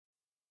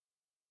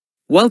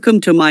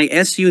Welcome to my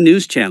SU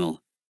News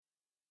channel.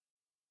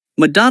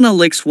 Madonna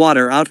licks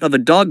water out of a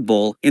dog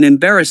bowl in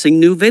embarrassing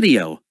new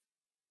video.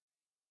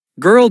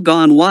 Girl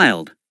gone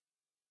wild.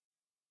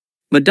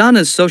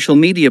 Madonna's social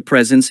media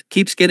presence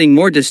keeps getting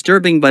more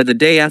disturbing by the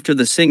day after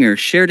the singer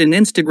shared an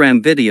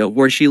Instagram video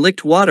where she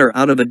licked water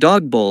out of a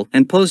dog bowl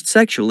and posed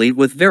sexually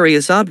with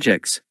various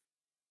objects.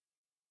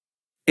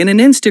 In an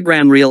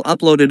Instagram reel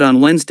uploaded on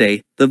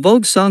Wednesday, the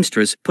Vogue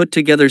songstress put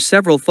together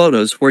several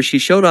photos where she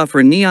showed off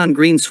her neon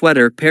green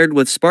sweater paired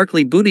with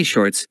sparkly booty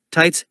shorts,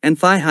 tights, and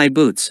thigh-high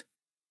boots.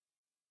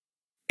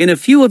 In a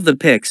few of the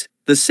pics,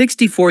 the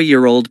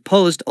 64-year-old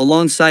posed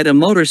alongside a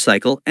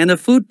motorcycle and a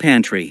food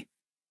pantry.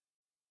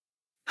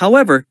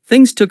 However,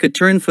 things took a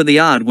turn for the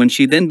odd when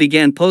she then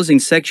began posing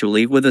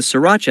sexually with a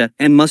sriracha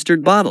and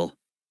mustard bottle.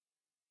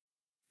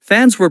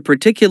 Fans were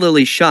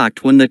particularly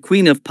shocked when the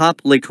Queen of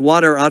Pop licked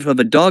water out of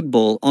a dog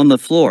bowl on the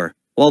floor,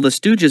 while the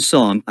Stooges'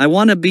 song "I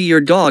Wanna Be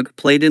Your Dog"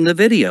 played in the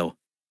video.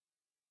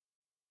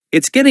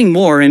 It's getting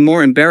more and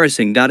more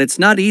embarrassing. It's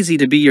not easy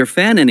to be your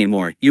fan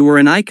anymore. You were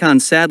an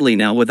icon, sadly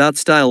now without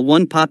style,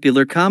 one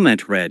popular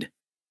comment read.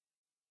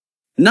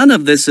 None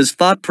of this is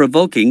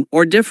thought-provoking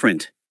or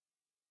different.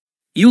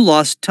 You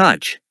lost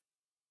touch.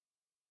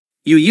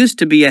 You used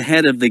to be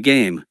ahead of the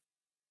game.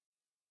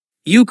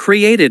 You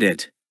created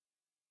it.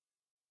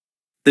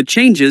 The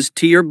changes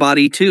to your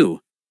body too.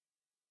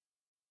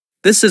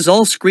 This is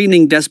all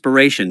screaming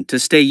desperation to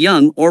stay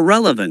young or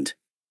relevant.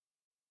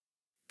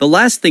 The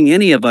last thing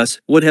any of us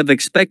would have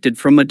expected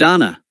from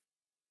Madonna.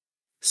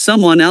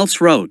 Someone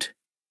else wrote.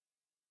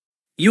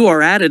 You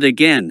are at it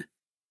again.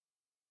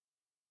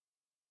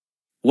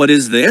 What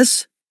is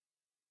this?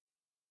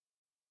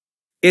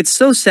 It's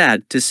so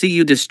sad to see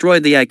you destroy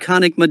the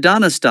iconic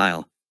Madonna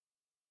style.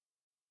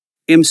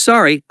 I'm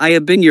sorry, I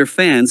have been your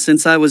fan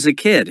since I was a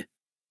kid.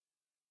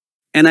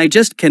 And I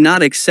just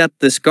cannot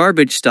accept this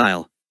garbage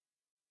style.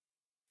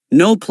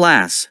 No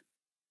class.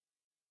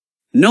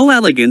 No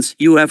elegance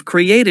you have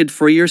created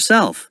for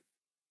yourself.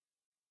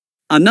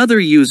 Another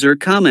user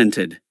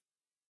commented.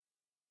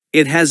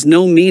 It has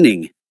no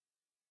meaning.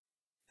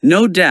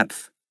 No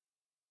depth.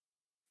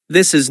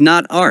 This is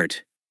not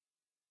art.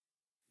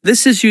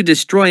 This is you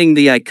destroying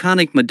the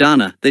iconic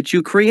Madonna that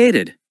you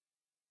created.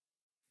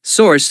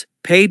 Source,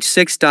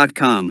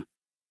 page6.com.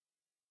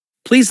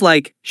 Please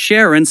like,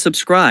 share and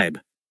subscribe.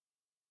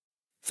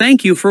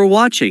 Thank you for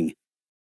watching.